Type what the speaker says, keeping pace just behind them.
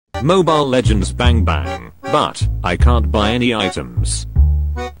Mobile Legends bang bang, but I can't buy any items.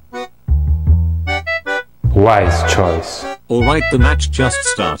 Wise choice. Alright, the match just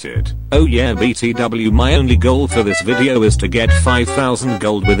started. Oh yeah, BTW, my only goal for this video is to get 5,000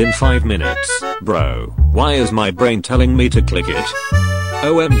 gold within 5 minutes. Bro, why is my brain telling me to click it?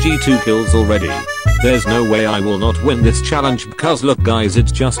 OMG, 2 kills already. There's no way I will not win this challenge because look guys,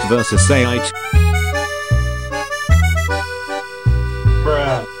 it's just versus AI.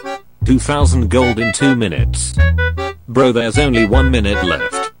 2,000 gold in 2 minutes. Bro, there's only 1 minute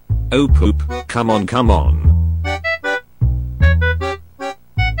left. Oh poop, come on, come on.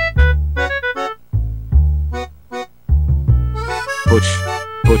 Push,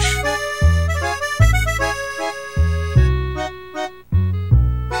 push.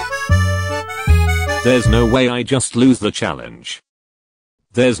 There's no way I just lose the challenge.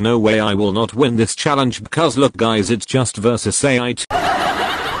 There's no way I will not win this challenge because look guys, it's just versus AI.